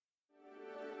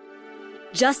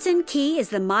Justin Key is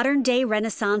the modern-day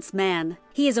Renaissance man.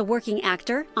 He is a working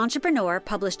actor, entrepreneur,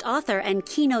 published author, and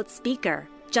keynote speaker.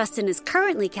 Justin is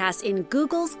currently cast in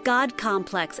Google's God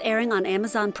Complex, airing on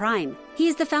Amazon Prime. He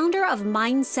is the founder of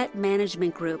Mindset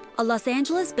Management Group, a Los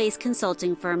Angeles-based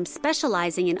consulting firm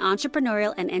specializing in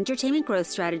entrepreneurial and entertainment growth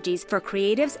strategies for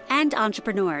creatives and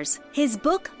entrepreneurs. His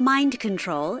book, Mind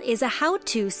Control, is a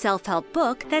how-to self-help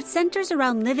book that centers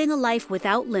around living a life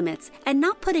without limits and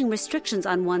not putting restrictions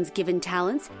on one's given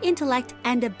talents, intellect,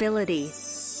 and ability.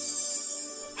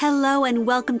 Hello and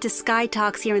welcome to Sky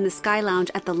Talks here in the Sky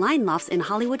Lounge at the Line Lofts in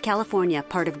Hollywood, California,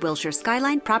 part of Wilshire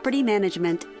Skyline Property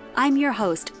Management. I'm your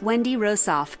host, Wendy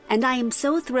Rosoff, and I am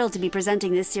so thrilled to be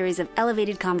presenting this series of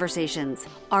elevated conversations.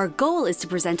 Our goal is to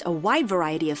present a wide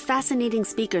variety of fascinating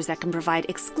speakers that can provide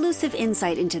exclusive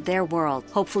insight into their world.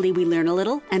 Hopefully we learn a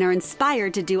little and are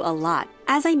inspired to do a lot.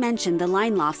 As I mentioned, the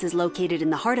Line Lofts is located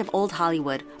in the heart of Old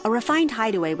Hollywood, a refined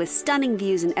hideaway with stunning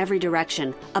views in every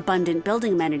direction, abundant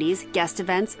building amenities, guest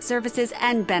events, services,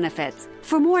 and benefits.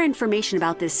 For more information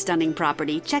about this stunning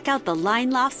property, check out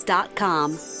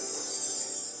thelinelofts.com.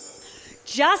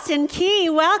 Justin Key,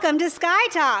 welcome to Sky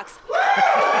Talks.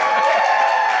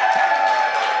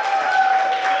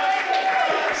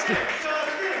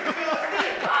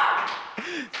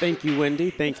 Thank you,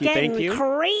 Wendy. Thank you. Getting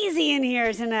crazy in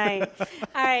here tonight.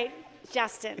 All right,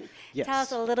 Justin, Yes. Tell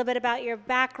us a little bit about your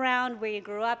background, where you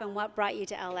grew up, and what brought you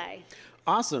to LA.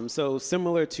 Awesome. So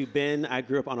similar to Ben, I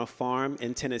grew up on a farm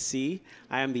in Tennessee.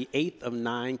 I am the 8th of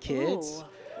 9 kids. Ooh.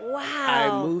 Wow.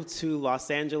 I moved to Los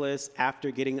Angeles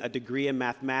after getting a degree in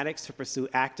mathematics to pursue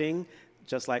acting,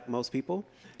 just like most people.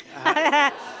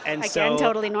 And Again, so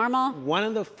totally normal. one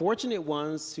of the fortunate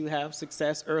ones to have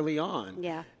success early on.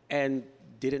 Yeah. And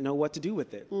didn't know what to do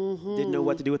with it. Didn't know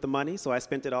what to do with the money, so I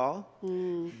spent it all.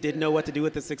 Didn't know what to do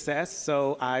with the success,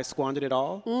 so I squandered it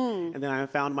all. And then I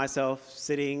found myself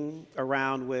sitting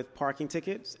around with parking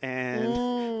tickets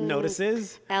and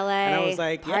notices. LA, and I was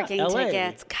like, parking yeah, LA.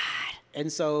 tickets. God. And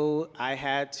so I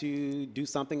had to do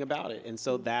something about it. And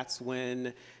so that's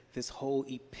when this whole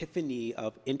epiphany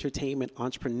of entertainment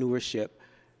entrepreneurship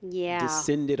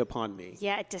descended upon me.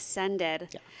 Yeah, it descended.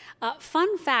 Yeah.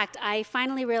 Fun fact, I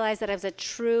finally realized that I was a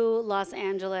true Los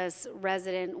Angeles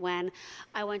resident when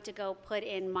I went to go put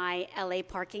in my LA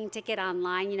parking ticket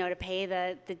online, to pay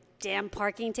the damn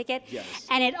parking ticket. Yes.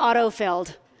 And it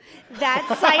auto-filled. That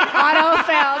site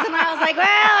auto-filled. And I was like, well,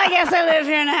 I guess I live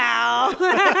here now.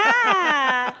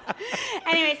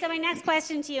 Anyway, so my next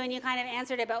question to you, and you kind of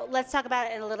answered it, but let's talk about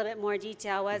it in a little bit more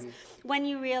detail, was when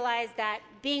you realized that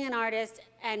being an artist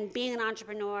and being an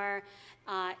entrepreneur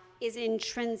is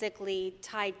intrinsically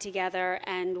tied together,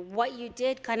 and what you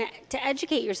did kind of to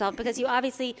educate yourself, because you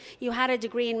had a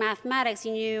degree in mathematics,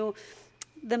 you knew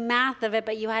the math of it,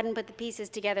 but you hadn't put the pieces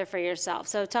together for yourself.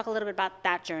 So talk a little bit about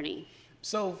that journey.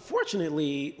 So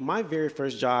fortunately, my very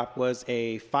first job was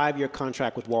a 5-year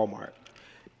contract with Walmart.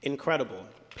 Incredible.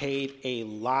 Paid a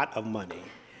lot of money.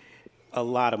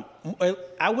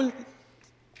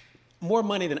 More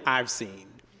money than I've seen.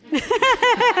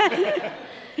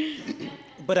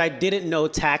 But I didn't know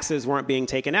taxes weren't being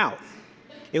taken out.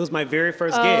 It was my very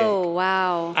first gig. Oh,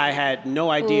 wow. I had no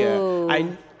idea. Ooh.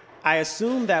 I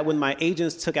assumed that when my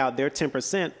agents took out their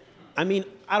 10%,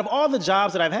 out of all the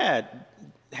jobs that I've had,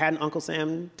 hadn't Uncle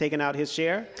Sam taken out his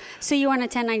share? So you were on a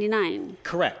 1099?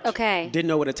 Correct. Okay. Didn't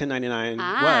know what a 1099 was.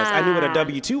 I knew what a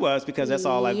W-2 was because that's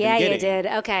all I've been getting. Yeah, you did.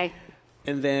 Okay.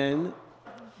 And then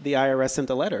the IRS sent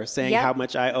a letter saying how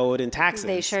much I owed in taxes.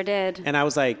 They sure did. And I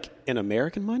was like, in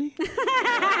American money?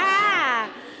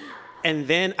 And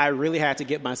then I really had to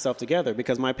get myself together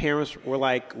because my parents were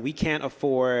like, we can't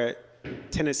afford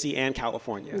Tennessee and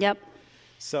California. Yep.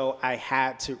 So I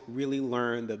had to really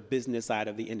learn the business side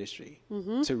of the industry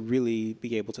to really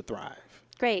be able to thrive.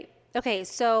 Great. Okay,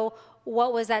 so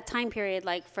what was that time period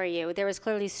like for you? There was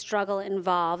clearly struggle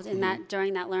involved in that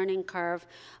during that learning curve.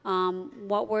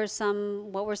 What were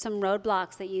some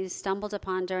roadblocks that you stumbled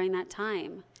upon during that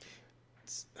time?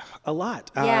 A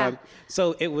lot. Yeah.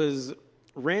 So it was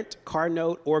rent, car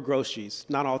note, or groceries,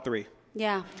 not all three.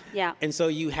 Yeah, yeah. And so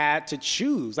you had to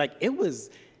choose. Like, it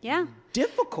was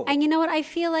difficult. And you know what? I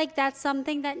feel like that's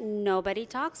something that nobody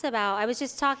talks about. I was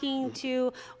just talking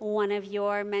to one of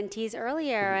your mentees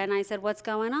earlier, and I said, what's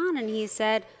going on? And he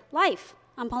said, life.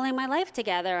 I'm pulling my life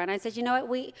together. And I said, you know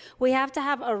what? We have to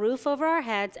have a roof over our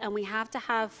heads, and we have to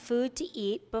have food to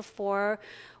eat before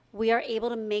we are able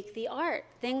to make the art.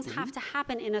 Things have to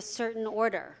happen in a certain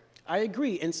order. I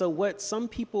agree. And so what some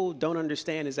people don't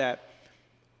understand is that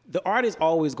the art is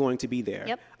always going to be there.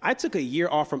 Yep. I took a year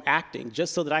off from acting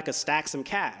just so that I could stack some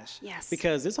cash. Yes.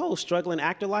 Because this whole struggling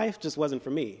actor life just wasn't for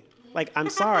me. Like, I'm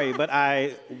sorry, but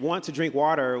I want to drink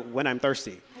water when I'm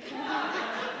thirsty.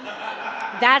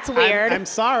 That's weird. I'm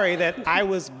sorry that I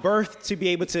was birthed to be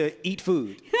able to eat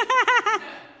food.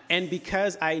 And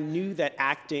because I knew that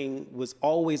acting was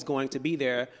always going to be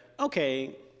there,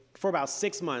 okay, for about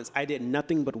 6 months, I did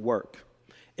nothing but work.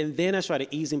 And then I started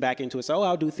easing back into it. So,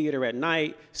 I'll do theater at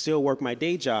night, still work my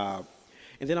day job.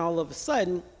 And then all of a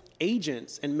sudden,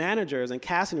 agents and managers and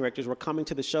casting directors were coming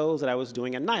to the shows that I was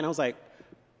doing at night. And I was like,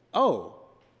 oh,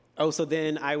 so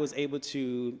then I was able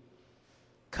to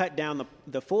cut down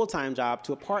the full-time job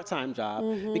to a part-time job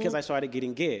because I started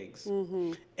getting gigs.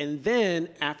 And then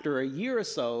after a year or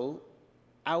so,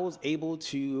 I was able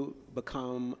to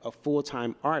become a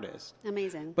full-time artist.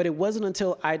 Amazing. But it wasn't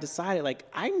until I decided, like,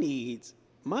 I need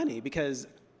money because,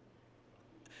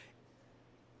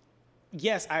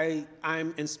 yes,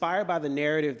 I'm inspired by the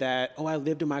narrative that, I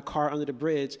lived in my car under the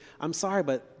bridge. I'm sorry,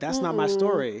 but that's not my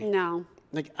story. No.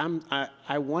 Like,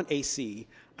 I want AC.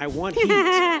 I want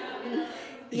heat.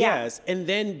 Yes. And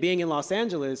then being in Los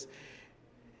Angeles,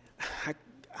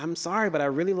 I'm sorry, but I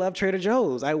really love Trader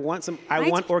Joe's. I want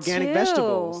organic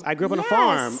vegetables. I grew up on a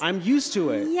farm. I'm used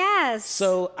to it. Yes.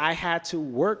 So I had to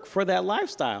work for that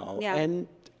lifestyle. Yeah. And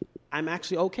I'm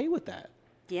actually okay with that.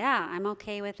 Yeah, I'm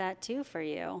okay with that too for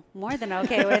you. More than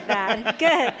okay with that.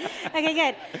 Good. Okay,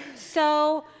 good.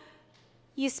 So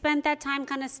you spent that time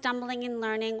kind of stumbling and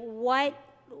learning.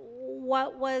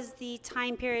 What was the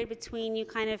time period between you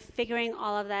kind of figuring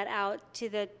all of that out to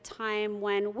the time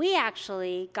when we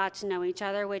actually got to know each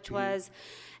other, which was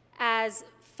as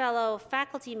fellow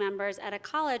faculty members at a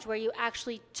college where you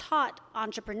actually taught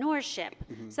entrepreneurship.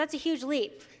 So that's a huge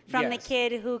leap from the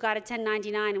kid who got a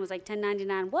 1099 and was like,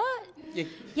 1099, what?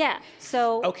 Yeah,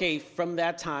 so... Okay, from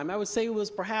that time, I would say it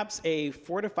was perhaps a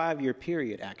 4 to 5 year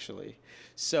period, actually.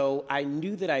 So I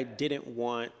knew that I didn't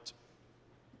want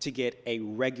to get a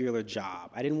regular job.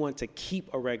 I didn't want to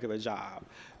keep a regular job.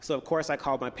 So of course I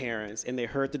called my parents and they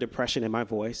heard the depression in my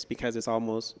voice because it's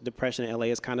almost, depression in LA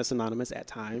is kind of synonymous at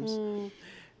times.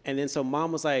 And then so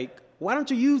mom was like, why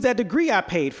don't you use that degree I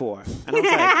paid for? And I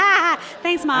was like,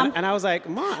 thanks, Mom. And I was like,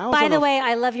 Mom, By the way,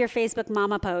 I love your Facebook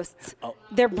mama posts. Oh.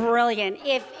 They're brilliant.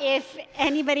 If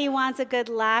anybody wants a good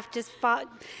laugh, just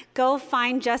go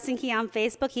find Justin Key on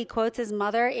Facebook. He quotes his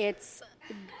mother. It's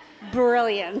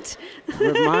brilliant.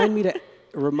 I'm going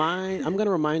to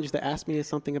remind you to ask me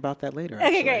something about that later. Okay,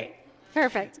 actually. Great.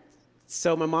 Perfect.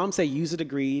 So my mom said use a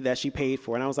degree that she paid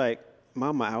for. And I was like,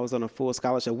 Mama, I was on a full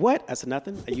scholarship. What? I said,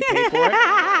 nothing. And you paid for it?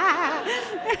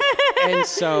 And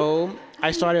so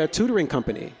I started a tutoring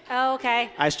company. Oh, okay.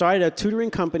 I started a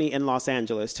tutoring company in Los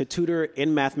Angeles to tutor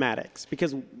in mathematics.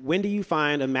 Because when do you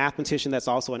find a mathematician that's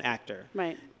also an actor?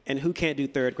 Right. And who can't do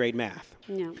third grade math?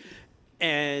 No.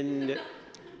 And...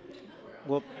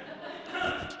 well,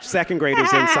 second graders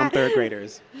and some third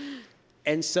graders.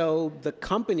 And so the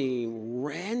company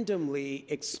randomly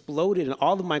exploded, and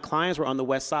all of my clients were on the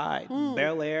West Side.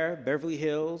 Bel Air, Beverly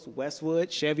Hills, Westwood,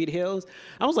 Cheviot Hills.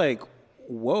 I was like,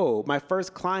 whoa, my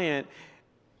first client,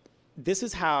 this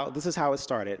is how it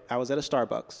started. I was at a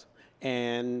Starbucks,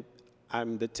 and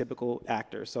I'm the typical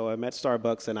actor. So I'm at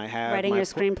Starbucks, and I have... Writing your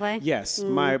screenplay? Yes.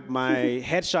 My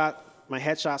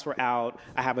headshots were out.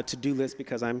 I have a to-do list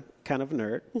because I'm kind of a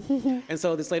nerd. And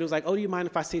so this lady was like, oh, do you mind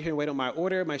if I sit here and wait on my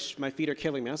order? My feet are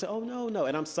killing me. I said, oh, no.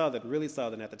 And I'm Southern, really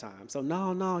Southern at the time. So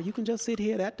no, you can just sit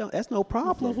here. That's no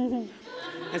problem.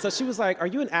 And so she was like, are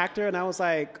you an actor? And I was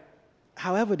like,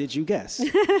 however did you guess?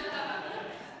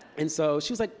 And so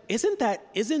she was like, isn't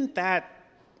that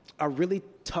a really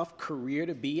tough career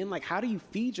to be in? Like, how do you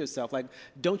feed yourself? Like,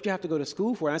 don't you have to go to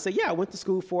school for it? And I said, yeah, I went to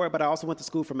school for it, but I also went to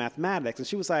school for mathematics. And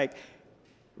she was like,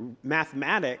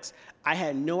 mathematics? I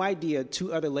had no idea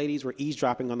 2 other ladies were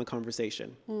eavesdropping on the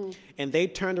conversation. And they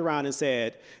turned around and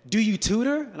said, do you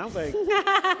tutor? And I was like,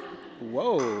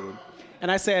 whoa.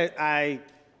 And I said, I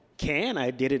can.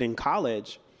 I did it in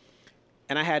college.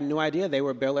 And I had no idea they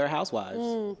were Bel Air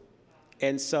housewives.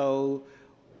 And so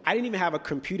I didn't even have a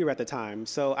computer at the time.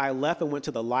 So I left and went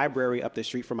to the library up the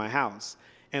street from my house.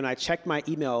 And I checked my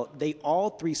email. They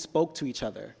all 3 spoke to each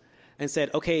other and said,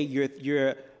 okay,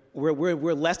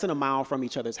 we're less than a mile from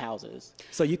each other's houses.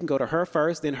 So you can go to her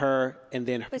first, then her, and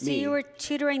then me. So you were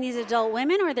tutoring these adult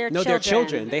women or their children? No, they're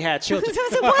children. They had children.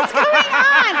 So what's going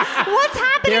on? What's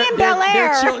happening in Bel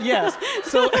Air? Yes.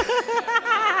 So...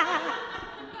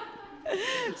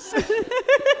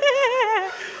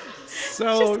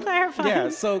 Just clarifying. Yeah,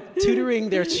 so tutoring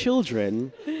their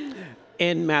children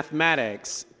in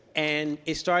mathematics, and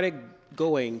it started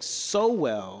going so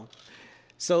well.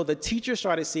 So the teacher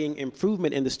started seeing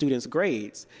improvement in the students'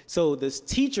 grades. So the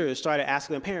teachers started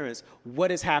asking the parents,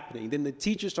 what is happening? Then the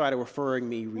teacher started referring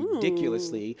me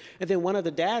ridiculously. And then one of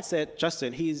the dads said,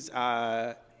 Justin, he's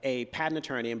a patent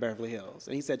attorney in Beverly Hills.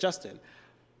 And he said, Justin,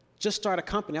 just start a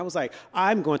company. I was like,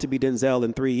 I'm going to be Denzel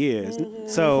in 3 years.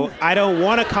 So I don't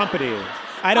want a company.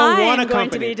 I don't want a company. I'm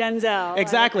going to be Denzel.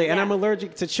 Exactly. And I'm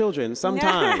allergic to children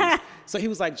sometimes. So he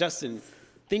was like, Justin,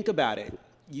 think about it.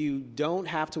 You don't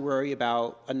have to worry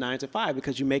about a 9 to 5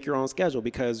 because you make your own schedule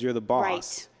because you're the boss.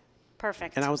 Right.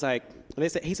 Perfect. And I was like,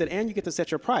 he said, and you get to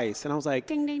set your price. And I was like,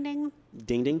 ding, ding, ding.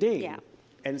 Ding, ding, ding. Yeah.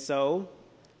 And so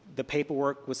the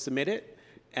paperwork was submitted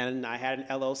and I had an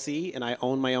LLC and I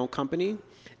owned my own company.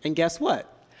 And guess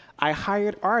what? I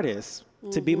hired artists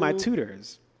to be my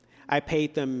tutors. I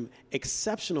paid them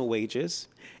exceptional wages,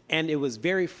 and it was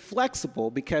very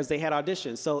flexible because they had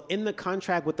auditions. So in the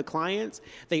contract with the clients,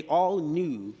 they all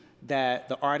knew that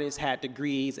the artists had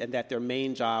degrees and that their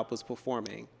main job was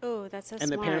performing. Oh, that's so smart.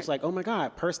 And the parents were like, oh my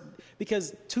God,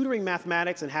 because tutoring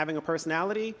mathematics and having a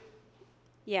personality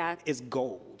is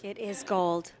gold. It is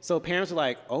gold. So parents are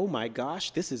like, oh my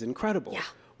gosh, this is incredible. Yeah.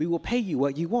 We will pay you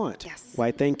what you want. Yes.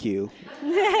 Why, thank you.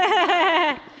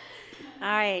 All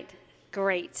right,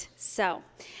 great. So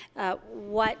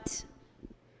what,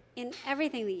 in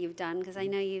everything that you've done, because I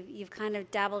know you've kind of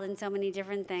dabbled in so many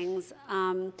different things,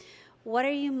 what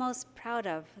are you most proud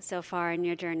of so far in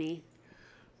your journey?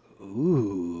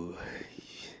 Ooh.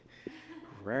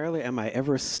 Rarely am I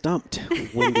ever stumped,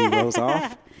 Wendy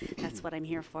Rosoff. That's what I'm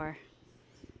here for.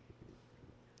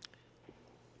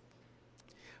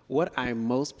 What I'm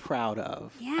most proud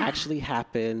of actually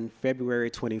happened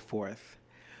February 24th.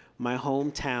 My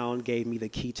hometown gave me the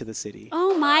key to the city.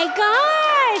 Oh my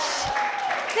gosh!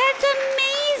 That's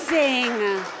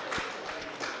amazing!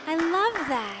 I love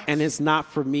that. And it's not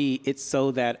for me, it's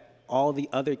so that all the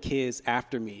other kids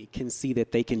after me can see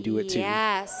that they can do it too.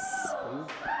 Yes.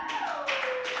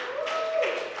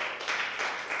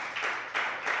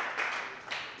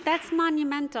 That's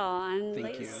monumental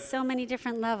on so many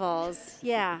different levels.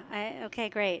 Yeah. Okay,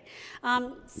 great.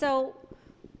 So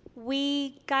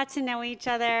we got to know each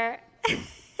other.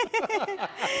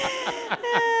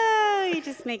 Oh, you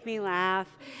just make me laugh.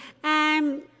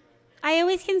 I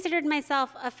always considered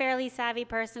myself a fairly savvy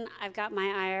person. I've got my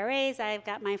IRAs, I've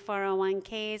got my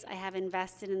 401ks, I have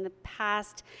invested in the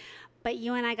past. But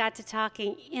you and I got to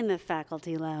talking in the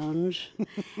faculty lounge,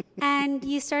 and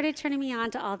you started turning me on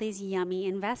to all these yummy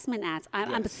investment ads.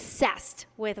 I'm obsessed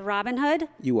with Robinhood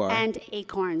and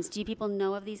Acorns. Do you people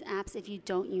know of these apps? If you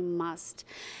don't, you must.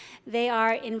 They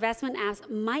are investment apps.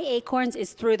 My Acorns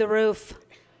is through the roof.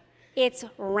 It's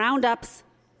roundups.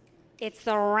 It's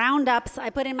the roundups. I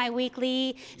put in my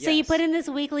weekly. Yes. So you put in this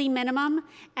weekly minimum,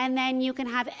 and then you can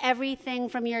have everything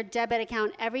from your debit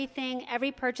account, every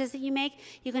purchase that you make,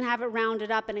 you can have it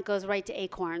rounded up, and it goes right to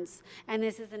Acorns. And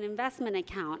this is an investment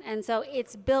account. And so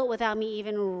it's built without me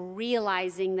even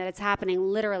realizing that it's happening,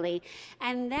 literally.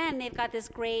 And then they've got this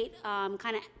great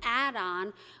kind of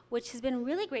add-on, which has been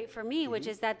really great for me, which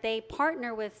is that they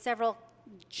partner with several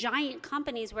giant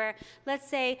companies where, let's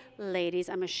say, ladies,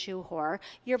 I'm a shoe whore,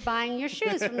 you're buying your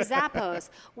shoes from Zappos.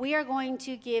 We are going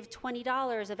to give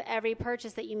 $20 of every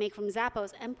purchase that you make from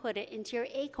Zappos and put it into your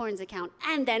Acorns account.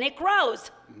 And then it grows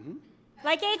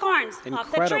like acorns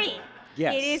off the tree.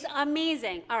 Yes. It is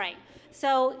amazing. All right.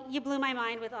 So you blew my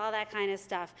mind with all that kind of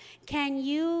stuff. Can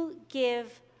you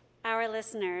give our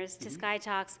listeners to Sky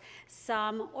Talks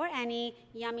some or any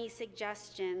yummy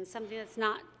suggestions, something that's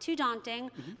not too daunting,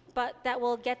 but that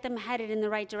will get them headed in the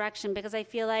right direction? Because I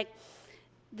feel like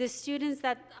the students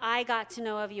that I got to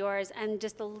know of yours and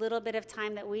just a little bit of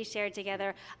time that we shared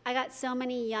together, I got so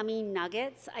many yummy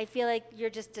nuggets. I feel like you're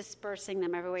just dispersing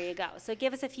them everywhere you go. So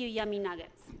give us a few yummy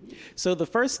nuggets. So the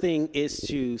first thing is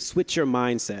to switch your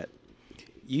mindset.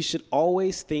 You should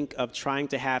always think of trying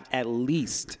to have at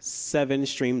least 7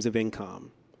 streams of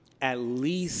income. At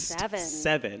least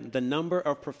 7. The number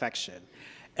of perfection.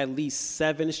 At least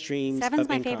 7 streams of income. 7's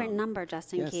my favorite number,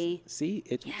 Justin Key. See,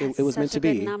 it was meant to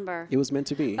be. Good number. It was meant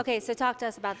to be. Okay, so talk to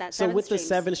us about that. So with the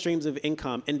 7 streams of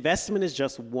income, investment is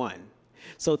just one.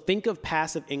 So think of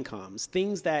passive incomes,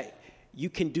 things that you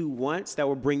can do once that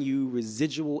will bring you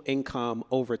residual income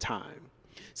over time.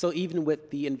 So even with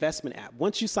the investment app,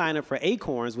 once you sign up for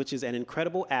Acorns, which is an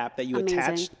incredible app that you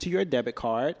attach to your debit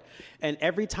card, and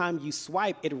every time you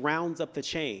swipe, it rounds up the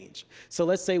change. So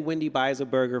let's say Wendy buys a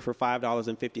burger for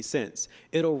 $5.50.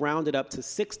 It'll round it up to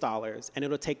 $6, and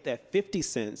it'll take that 50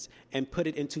 cents and put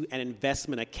it into an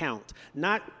investment account.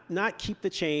 Not keep the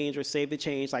change or save the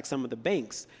change like some of the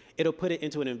banks. It'll put it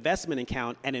into an investment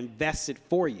account and invest it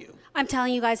for you. I'm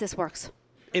telling you guys, this works.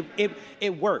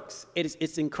 It works.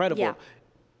 It's incredible. Yeah.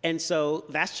 And so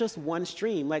that's just one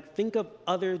stream. Like, think of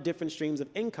other different streams of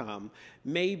income.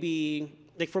 Maybe,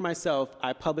 like for myself,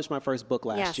 I published my first book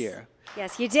last year.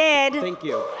 Yes, you did. Thank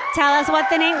you. Tell us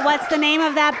what's the name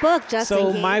of that book, Justin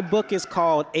So Key? my book is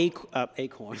called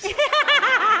Acorns.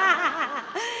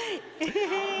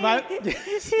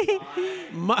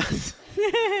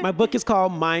 My book is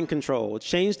called Mind Control.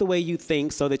 Change the way you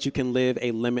think so that you can live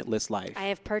a limitless life. I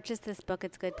have purchased this book.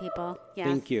 It's good, people. Yes.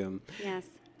 Thank you. Yes.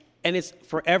 And it's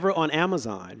forever on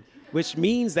Amazon, which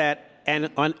means that,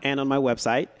 and on my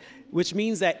website, which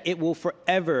means that it will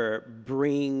forever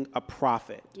bring a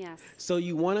profit. Yes. So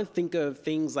you want to think of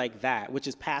things like that, which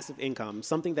is passive income,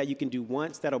 something that you can do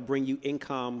once that'll bring you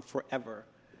income forever.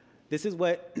 This is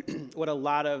what what a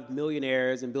lot of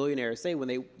millionaires and billionaires say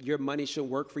when your money should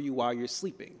work for you while you're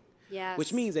sleeping. Yes.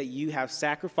 Which means that you have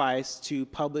sacrificed to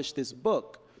publish this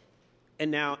book, and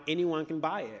now anyone can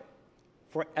buy it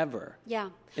forever. Yeah.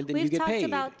 And then We've you get talked paid.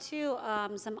 about, too,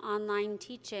 some online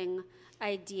teaching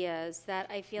ideas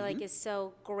that I feel like is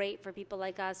so great for people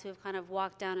like us who have kind of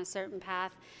walked down a certain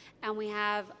path, and we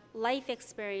have life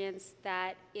experience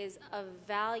that is of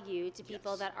value to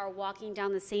people that are walking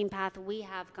down the same path we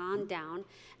have gone down,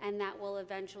 and that will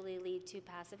eventually lead to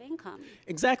passive income.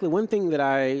 Exactly. One thing that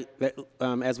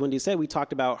as Wendy said, we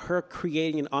talked about her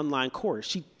creating an online course.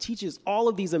 She teaches all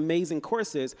of these amazing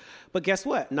courses, but guess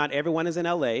what? Not everyone is in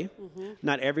LA.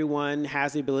 Not everyone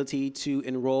has the ability to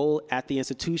enroll at the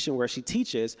institution where she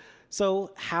teaches.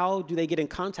 So how do they get in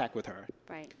contact with her?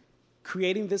 Right.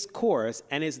 Creating this course,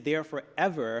 and it's there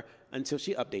forever until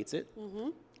she updates it,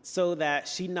 so that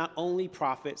she not only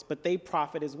profits, but they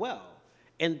profit as well.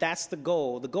 And that's the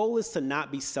goal. The goal is to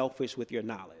not be selfish with your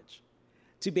knowledge,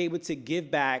 to be able to give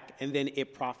back, and then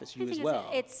it profits you as well.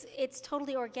 It's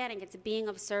totally organic. It's being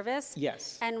of service.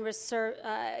 Yes. And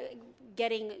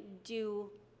getting due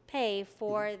pay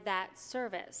for that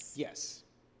service. Yes.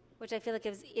 Which I feel like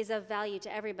is of value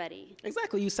to everybody.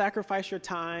 Exactly. You sacrifice your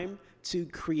time to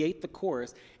create the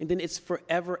course, and then it's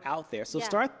forever out there. So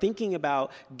start thinking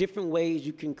about different ways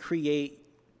you can create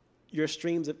your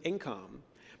streams of income,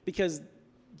 because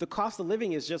the cost of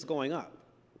living is just going up.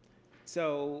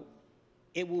 So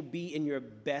it will be in your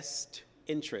best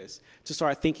interest to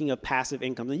start thinking of passive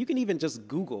income. And you can even just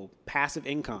Google passive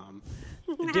income,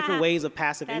 different ways of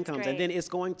passive incomes, and then it's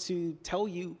going to tell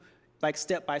you like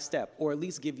step by step, or at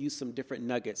least give you some different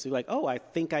nuggets. So you're like, oh, I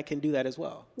think I can do that as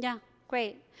well. Yeah,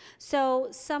 great. So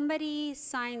somebody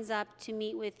signs up to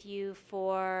meet with you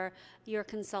for your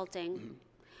consulting.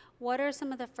 What are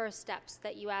some of the first steps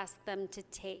that you ask them to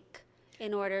take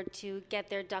in order to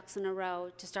get their ducks in a row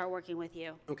to start working with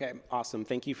you? Okay, awesome.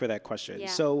 Thank you for that question. Yeah.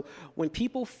 So when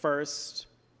people first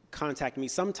contact me,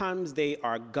 sometimes they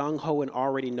are gung-ho and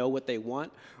already know what they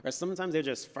want, or sometimes they're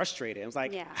just frustrated. It's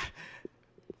like,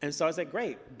 and so I was like,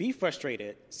 great, be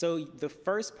frustrated. So the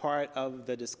first part of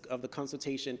the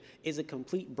consultation is a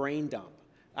complete brain dump.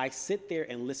 I sit there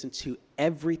and listen to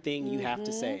everything you have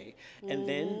to say. And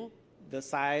then the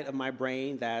side of my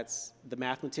brain that's the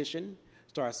mathematician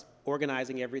starts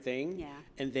organizing everything. Yeah.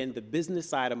 And then the business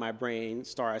side of my brain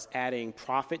starts adding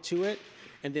profit to it.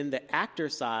 And then the actor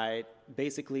side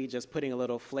basically just putting a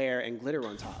little flair and glitter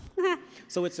on top.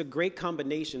 So it's a great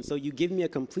combination. So you give me a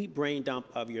complete brain dump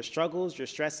of your struggles, your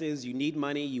stresses, you need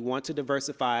money, you want to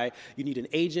diversify, you need an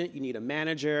agent, you need a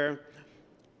manager,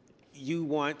 you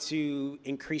want to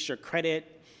increase your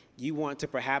credit, you want to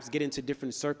perhaps get into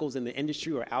different circles in the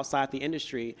industry or outside the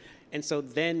industry. And so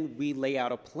then we lay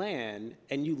out a plan,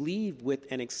 and you leave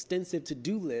with an extensive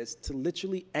to-do list to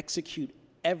literally execute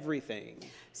everything.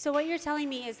 So what you're telling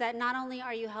me is that not only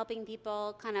are you helping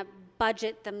people kind of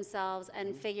budget themselves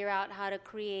and figure out how to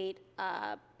create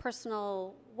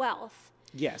personal wealth,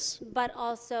 Yes. but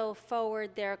also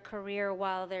forward their career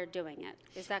while they're doing it.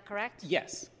 Is that correct?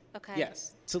 Yes. Okay.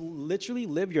 Yes. To literally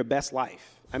live your best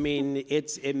life. I mean,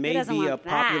 it may doesn't be a want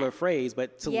popular that? phrase,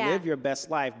 but to Yeah. live your best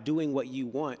life doing what you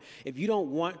want. If you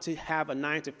don't want to have a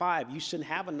 9-to-5, you shouldn't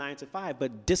have a 9-to-5,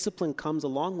 but discipline comes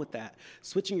along with that.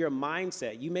 Switching your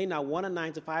mindset. You may not want a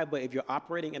 9-to-5, but if you're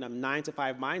operating in a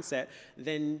 9-to-5 mindset,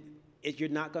 then you're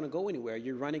not going to go anywhere.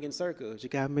 You're running in circles. You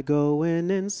got me going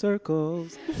in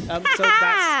circles.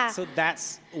 So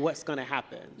that's what's going to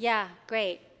happen. Yeah,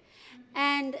 great.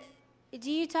 And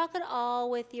do you talk at all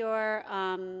with your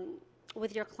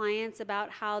clients about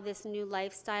how this new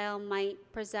lifestyle might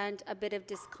present a bit of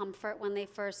discomfort when they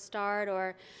first start,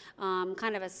 or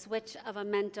kind of a switch of a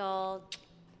mental,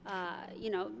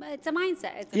 it's a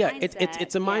mindset.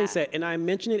 It's a mindset. And I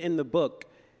mention it in the book,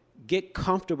 get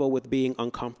comfortable with being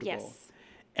uncomfortable. Yes.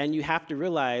 And you have to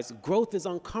realize growth is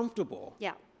uncomfortable.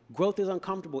 Yeah. Growth is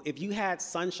uncomfortable. If you had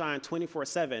sunshine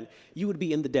 24/7, you would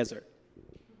be in the desert.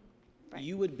 Right.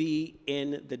 You would be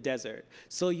in the desert.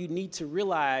 So you need to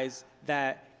realize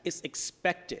that it's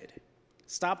expected.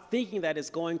 Stop thinking that it's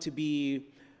going to be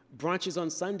brunches on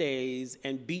Sundays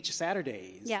and beach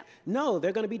Saturdays. Yeah. No, there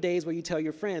are going to be days where you tell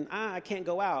your friend, I can't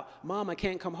go out. Mom, I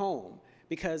can't come home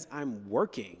because I'm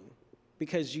working.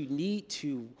 Because you need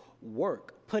to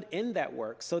work. Put in that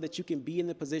work so that you can be in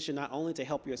the position not only to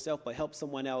help yourself, but help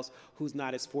someone else who's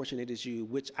not as fortunate as you,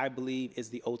 which I believe is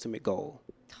the ultimate goal.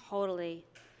 Totally.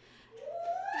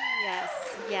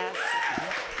 Yes.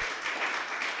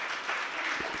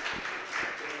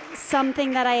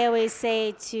 Something that I always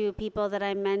say to people that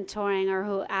I'm mentoring or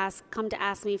who come to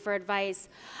ask me for advice,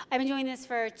 I've been doing this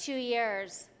for 2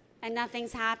 years and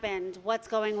nothing's happened. What's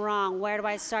going wrong? Where do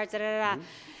I start?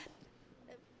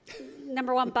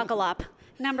 Number one, buckle up.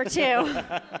 Number two,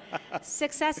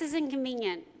 success is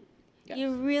inconvenient. Yes.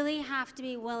 You really have to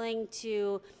be willing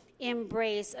to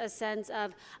embrace a sense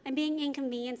of, I'm being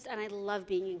inconvenienced and I love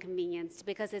being inconvenienced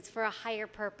because it's for a higher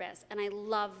purpose and I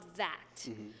love that.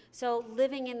 Mm-hmm. So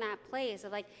living in that place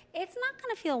of like, it's not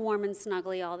going to feel warm and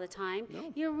snuggly all the time.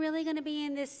 No. You're really going to be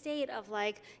in this state of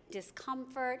like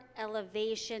discomfort,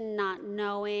 elevation, not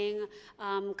knowing,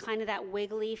 kind of that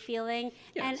wiggly feeling.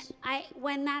 Yes. And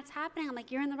when that's happening, I'm like,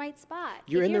 you're in the right spot.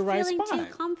 You're in the right spot. If you're feeling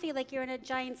too comfy, like you're in a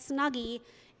giant Snuggie,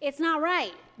 it's not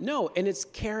right. No, and it's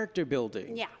character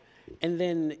building. Yeah. And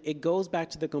then it goes back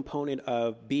to the component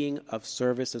of being of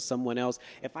service to someone else.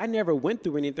 If I never went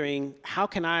through anything, how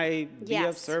can I be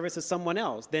of service to someone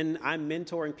else? Then I'm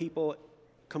mentoring people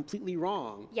completely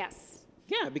wrong. Yes.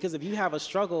 Yeah, because if you have a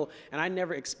struggle and I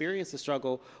never experienced the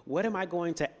struggle, what am I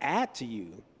going to add to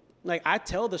you? Like, I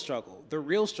tell the struggle, the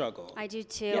real struggle. I do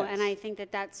too, yes. And I think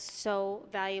that that's so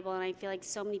valuable, and I feel like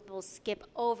so many people skip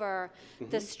over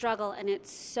the struggle, and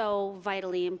it's so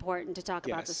vitally important to talk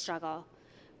about the struggle.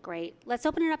 Great. Let's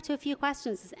open it up to a few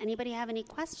questions. Does anybody have any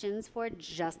questions for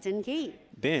Justin Key?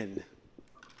 Ben.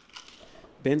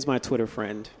 Ben's my Twitter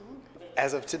friend.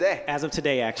 As of today. As of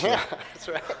today, actually. Yeah, that's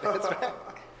right. That's right.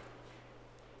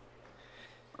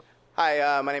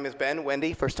 Hi, my name is Ben.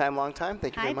 Wendy, first time, long time.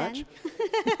 Thank you very much.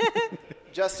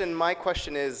 Justin, my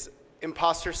question is,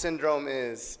 imposter syndrome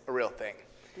is a real thing.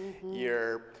 Mm-hmm.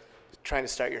 You're trying to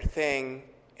start your thing,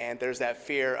 and there's that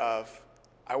fear of,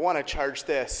 I want to charge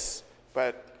this,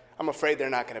 but I'm afraid they're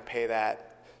not going to pay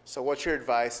that. So what's your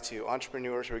advice to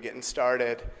entrepreneurs who are getting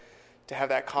started to have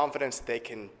that confidence that they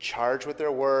can charge what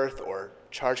they're worth or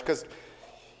charge? Because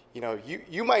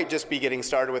you might just be getting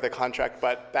started with a contract,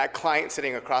 but that client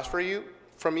sitting across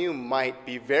from you might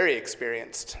be very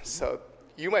experienced. So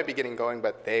you might be getting going,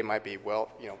 but they might be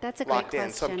That's a locked great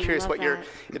in. So I'm question. curious what your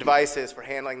advice is for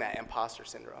handling that imposter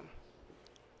syndrome.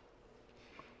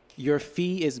 Your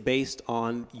fee is based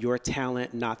on your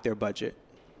talent, not their budget.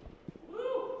 Woo!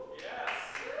 Yes.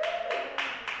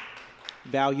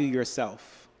 Value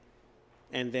yourself.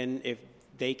 And then if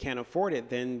they can't afford it,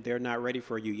 then they're not ready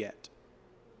for you yet.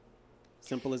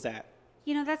 Simple as that.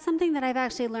 That's something that I've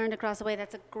actually learned across the way.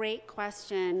 That's a great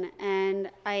question.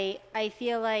 And I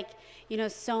feel like,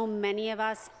 so many of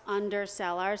us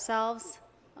undersell ourselves,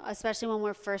 especially when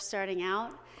we're first starting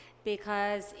out,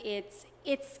 because it's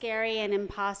scary and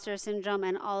imposter syndrome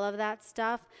and all of that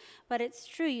stuff. But it's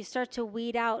true. You start to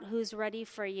weed out who's ready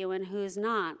for you and who's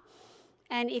not.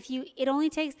 And it only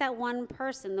takes that one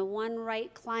person, the one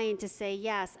right client to say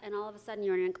yes, and all of a sudden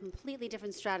you're in a completely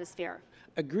different stratosphere.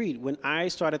 Agreed. When I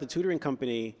started the tutoring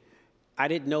company, I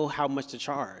didn't know how much to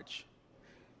charge.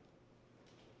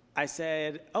 I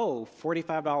said,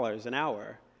 $45 an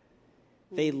hour.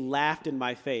 They laughed in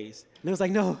my face. And I was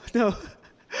like, no,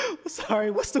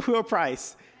 sorry, what's the real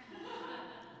price?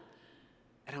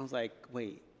 And I was like,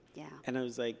 wait. Yeah. And I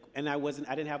was like, I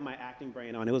didn't have my acting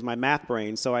brain on. It was my math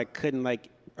brain, so I couldn't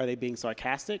are they being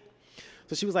sarcastic?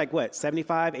 So she was like, what,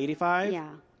 75, 85? Yeah,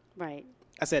 right.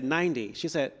 I said 90. She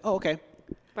said, oh, okay.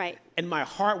 Right. And my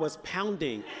heart was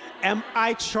pounding. Am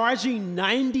I charging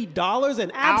 $90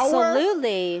 an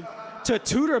Absolutely. hour to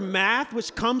tutor math,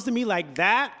 which comes to me like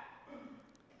that?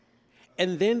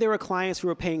 And then there were clients who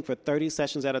were paying for 30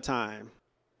 sessions at a time.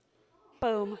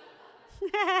 Boom.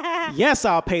 Yes,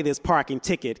 I'll pay this parking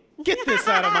ticket. Get this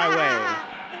out of my way.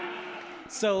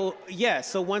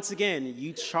 So once again,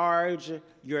 you charge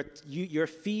your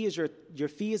fee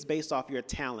is based off your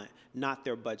talent, not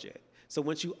their budget. So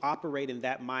once you operate in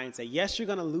that mindset, yes, you're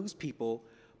going to lose people,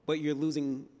 but you're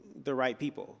losing the right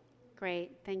people.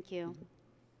 Great, thank you.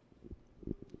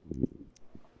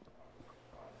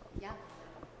 Yeah,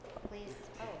 please.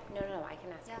 Oh, no, I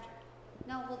can ask after.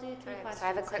 No, we'll do three questions. So I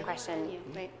have a quick question,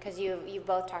 because you've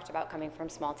both talked about coming from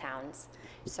small towns.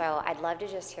 So I'd love to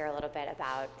just hear a little bit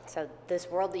about, so this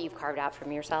world that you've carved out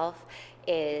from yourself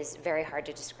is very hard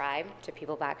to describe to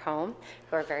people back home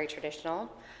who are very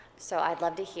traditional. So I'd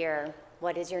love to hear,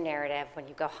 what is your narrative when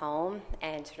you go home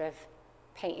and sort of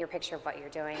paint your picture of what you're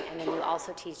doing? And then you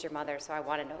also teased your mother, so I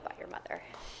want to know about your mother.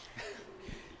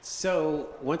 So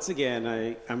once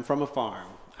again, I'm from a farm.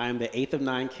 I'm the 8th of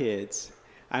 9 kids.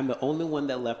 I'm the only one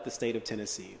that left the state of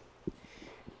Tennessee.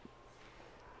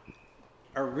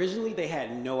 Originally, they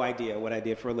had no idea what I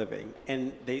did for a living,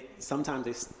 and sometimes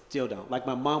they still don't. Like,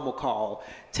 my mom will call,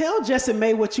 tell Jess and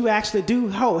May what you actually do.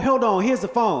 Hold on, here's the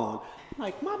phone. I'm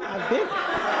like, Mom, I've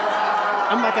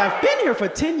been here for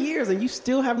 10 years, and you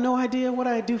still have no idea what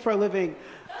I do for a living.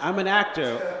 I'm an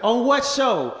actor. On what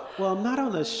show? Well, I'm not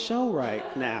on a show right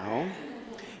now.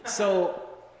 So,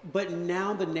 but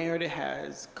now the narrative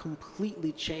has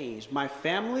completely changed. My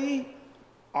family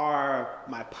are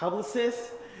my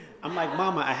publicists. I'm like,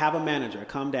 Mama, I have a manager,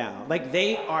 calm down. Like,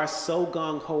 they are so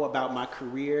gung-ho about my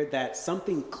career that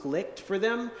something clicked for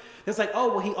them. It's like, oh,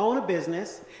 well, he owns a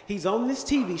business. He's on this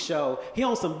TV show. He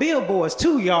owns some billboards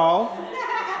too, y'all.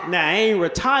 Now, I ain't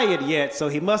retired yet, so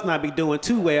he must not be doing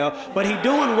too well, but he's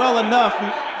doing well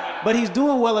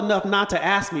enough not to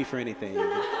ask me for anything.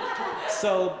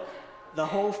 So the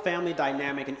whole family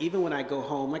dynamic, and even when I go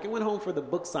home, like I went home for the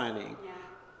book signing,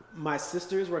 my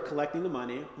sisters were collecting the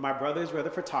money. My brothers were the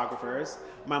photographers.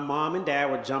 My mom and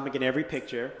dad were jumping in every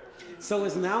picture. So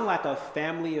it's now like a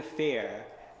family affair.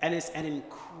 And it's an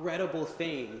incredible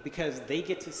thing because they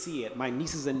get to see it. My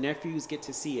nieces and nephews get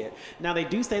to see it. Now, they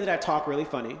do say that I talk really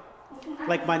funny.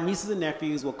 Like, my nieces and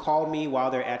nephews will call me while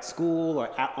they're at school or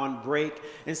on break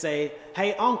and say,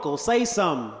 hey, uncle, say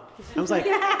something. I was like,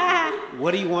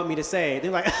 what do you want me to say?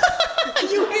 They're like,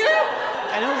 you here?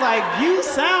 And I was like, you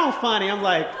sound funny. I'm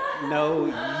like, no,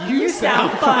 you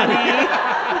sound funny.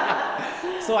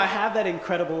 So I have that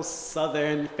incredible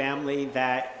Southern family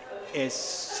that is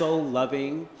so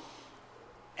loving.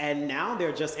 And now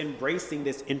they're just embracing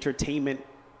this entertainment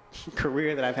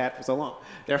career that I've had for so long.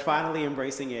 They're finally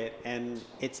embracing it, and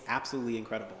it's absolutely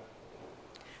incredible.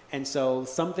 And so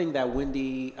something that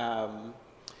Wendy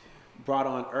brought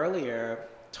on earlier,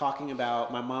 talking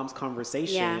about my mom's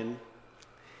conversation,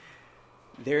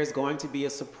 there's going to be a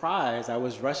surprise. I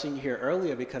was rushing here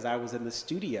earlier because I was in the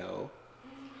studio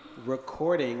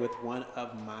recording with one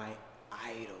of my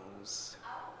idols.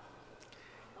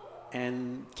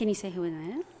 And can you say who it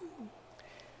is?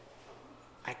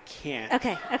 I can't.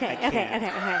 Okay.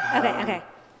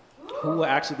 Who will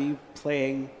actually be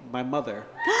playing my mother?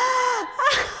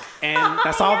 And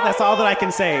that's all that I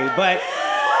can say. But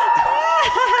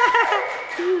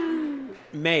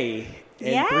May,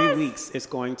 in 3 weeks, it's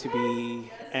going to be,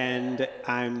 and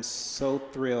I'm so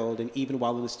thrilled. And even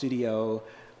while in the studio,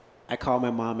 I called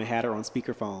my mom and had her on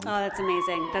speakerphone. Oh, that's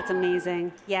amazing. That's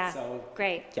amazing. Yeah. So,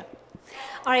 great. Yeah.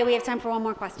 All right, we have time for one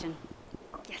more question.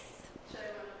 Yes.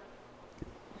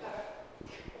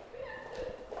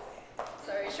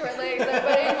 Sorry, short legs,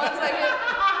 everybody. 1 second.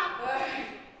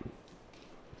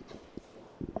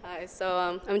 Hi,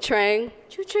 so I'm Trang.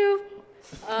 Choo choo.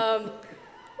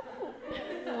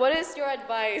 What is your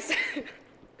advice?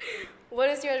 What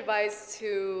is your advice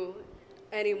to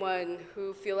anyone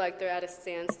who feel like they're at a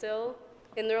standstill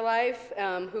in their life,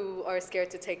 who are scared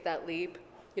to take that leap?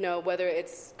 You know, whether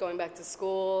it's going back to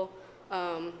school,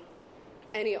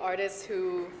 any artists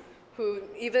who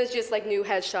even just like new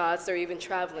headshots or even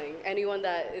traveling, any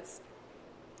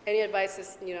advice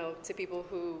is, you know, to people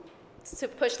to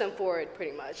push them forward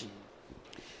pretty much.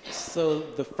 So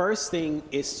the first thing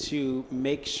is to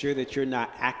make sure that you're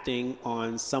not acting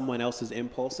on someone else's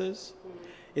impulses.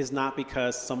 It's not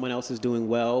because someone else is doing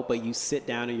well, but you sit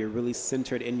down and you're really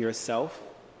centered in yourself.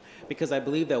 Because I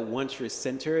believe that once you're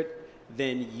centered,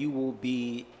 then you will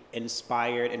be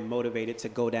inspired and motivated to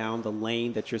go down the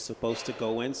lane that you're supposed to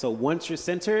go in. So once you're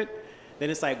centered, then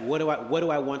it's like, what do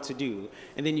I want to do?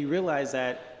 And then you realize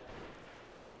that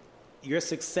your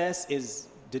success is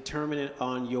determinant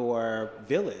on your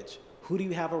village. Who do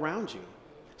you have around you?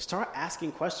 Start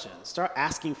asking questions. Start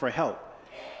asking for help.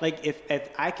 Like, if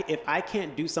I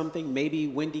can't do something, maybe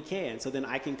Wendy can, so then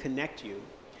I can connect you.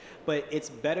 But it's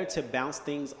better to bounce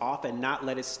things off and not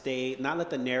let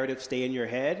the narrative stay in your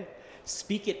head.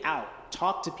 Speak it out.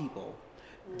 Talk to people.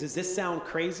 Does this sound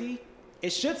crazy?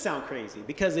 It should sound crazy,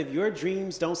 because if your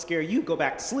dreams don't scare you, go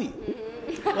back to sleep.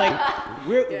 Like,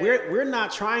 we're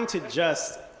not trying to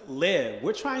just live.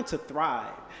 We're trying to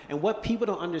thrive. And what people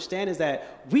don't understand is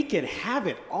that we can have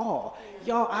it all.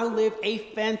 Y'all, I live a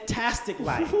fantastic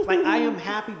life. Like, I am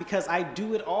happy because I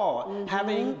do it all.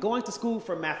 Going to school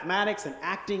for mathematics and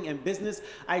acting and business,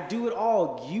 I do it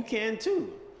all. You can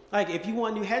too. Like, if you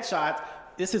want new headshots,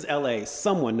 this is LA.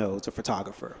 Someone knows a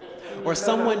photographer. Or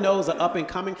someone knows an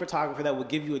up-and-coming photographer that will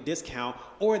give you a discount.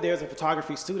 Or there's a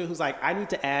photography student who's like, I need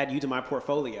to add you to my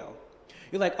portfolio.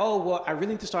 You're like, oh, well, I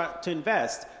really need to start to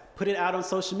invest. Put it out on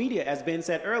social media, as Ben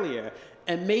said earlier.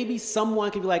 And maybe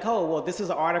someone can be like, oh, well, this is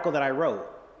an article that I wrote.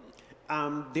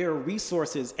 There are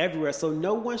resources everywhere, so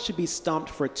no one should be stumped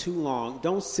for too long.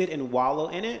 Don't sit and wallow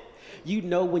in it. You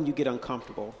know when you get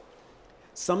uncomfortable.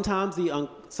 Sometimes the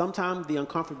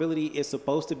uncomfortability is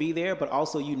supposed to be there, but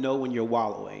also you know when you're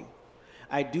wallowing.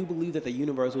 I do believe that the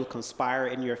universe will conspire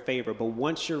in your favor, but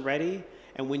once you're ready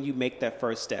and when you make that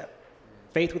first step,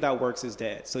 faith without works is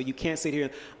dead. So you can't sit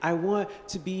here, I want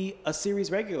to be a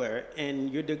series regular, and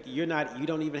you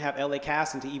don't even have LA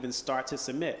casting to even start to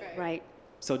submit. Right.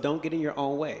 So don't get in your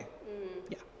own way.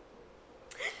 Yeah.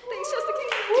 Thanks, Justin King.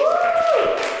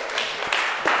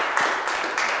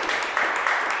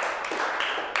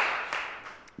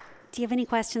 Do you have any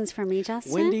questions for me,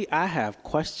 Justin? Wendy, I have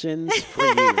questions for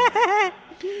you.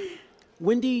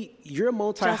 Wendy, you're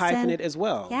multi-hyphenate as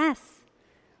well. Yes.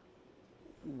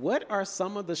 What are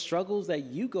some of the struggles that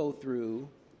you go through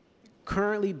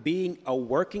currently being a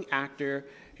working actor?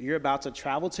 You're about to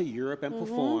travel to Europe and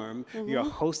perform. You're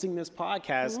hosting this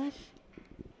podcast.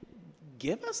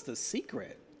 Give us the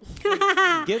secret.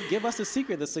 Give us the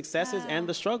secret, the successes and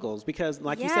the struggles, because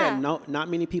like you said, not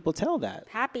many people tell that.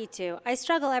 Happy to. I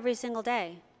struggle every single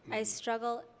day. I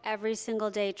struggle every single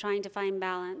day trying to find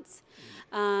balance.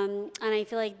 And I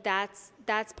feel like that's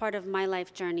part of my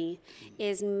life journey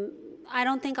is I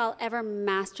don't think I'll ever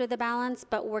master the balance,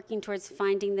 but working towards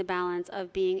finding the balance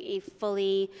of being a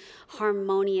fully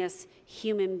harmonious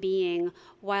human being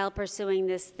while pursuing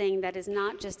this thing that is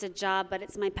not just a job, but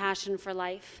it's my passion for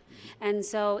life. And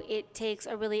so it takes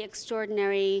a really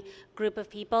extraordinary group of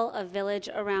people, a village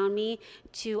around me,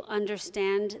 to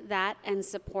understand that and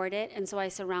support it. And so I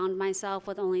surround myself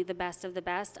with only the best of the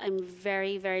best. I'm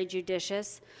very, very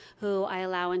judicious who I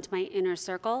allow into my inner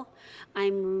circle.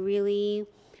 I'm really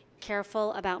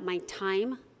careful about my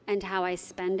time and how I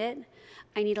spend it.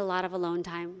 I need a lot of alone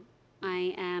time.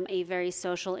 I am a very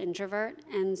social introvert,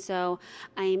 and so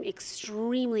I'm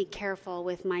extremely careful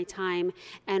with my time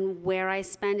and where I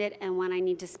spend it and when I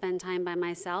need to spend time by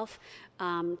myself,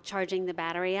 charging the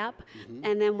battery up.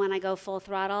 And then when I go full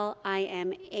throttle, I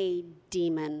am a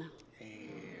demon.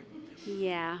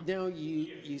 Yeah. Now,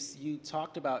 you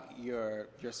talked about your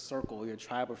circle, your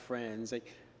tribe of friends. Like,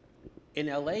 in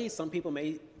LA, some people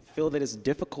may feel that it's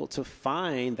difficult to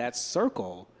find that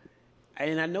circle.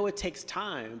 And I know it takes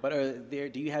time, but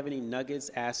do you have any nuggets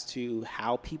as to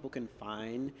how people can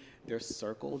find their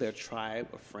circle, their tribe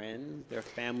of friends, their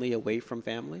family away from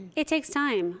family? It takes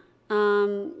time.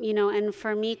 And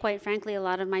for me, quite frankly, a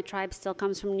lot of my tribe still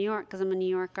comes from New York because I'm a New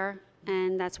Yorker,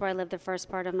 and that's where I lived the first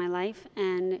part of my life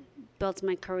and built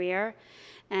my career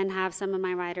and have some of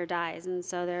my ride or dies. And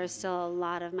so there's still a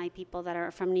lot of my people that are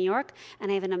from New York,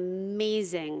 and I have an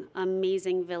amazing,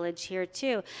 amazing village here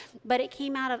too. But it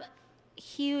came out of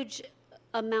huge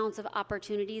amounts of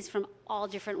opportunities from all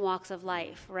different walks of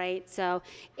life, right? So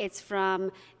it's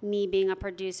from me being a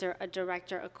producer, a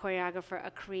director, a choreographer,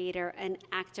 a creator, an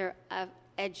actor, a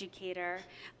educator,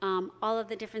 all of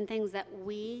the different things that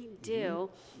we do.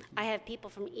 I have people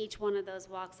from each one of those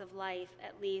walks of life,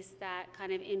 at least, that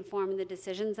kind of inform the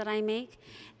decisions that I make.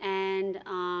 And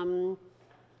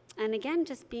again,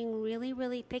 just being really,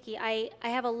 really picky. I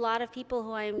have a lot of people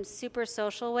who I'm super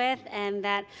social with and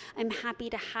that I'm happy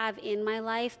to have in my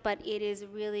life, but it is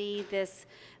really this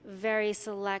very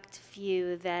select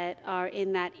few that are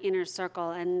in that inner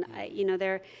circle. And,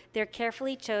 they're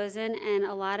carefully chosen, and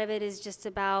a lot of it is just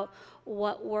about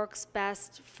what works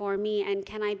best for me, and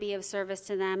can I be of service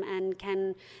to them, and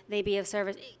can we be of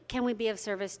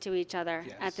service to each other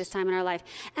at this time in our life.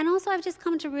 And also I've just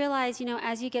come to realize,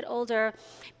 as you get older,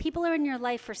 people are in your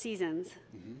life for seasons,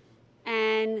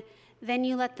 and then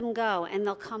you let them go and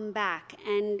they'll come back,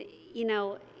 and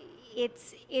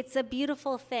it's a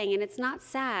beautiful thing, and it's not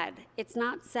sad.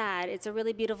 It's a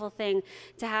really beautiful thing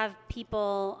to have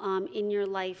people in your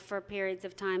life for periods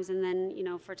of times, and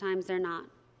then for times they're not.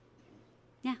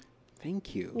 Yeah.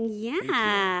 Thank you. Yeah. Thank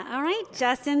you. All right,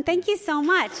 Justin. Thank you so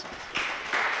much.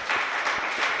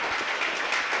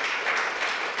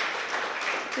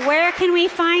 Where can we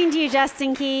find you,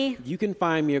 Justin Key? You can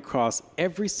find me across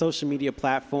every social media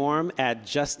platform at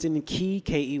Justin Key,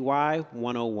 Key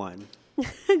 101.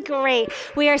 Great.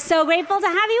 We are so grateful to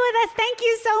have you with us. Thank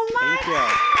you so much.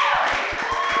 Thank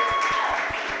you.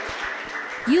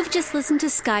 You've just listened to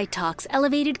Sky Talks,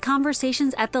 elevated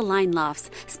conversations at the Line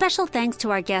Lofts. Special thanks to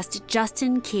our guest,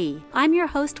 Justin Key. I'm your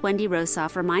host, Wendy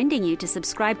Rosoff, reminding you to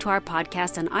subscribe to our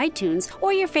podcast on iTunes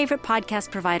or your favorite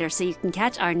podcast provider so you can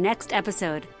catch our next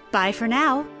episode. Bye for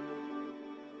now.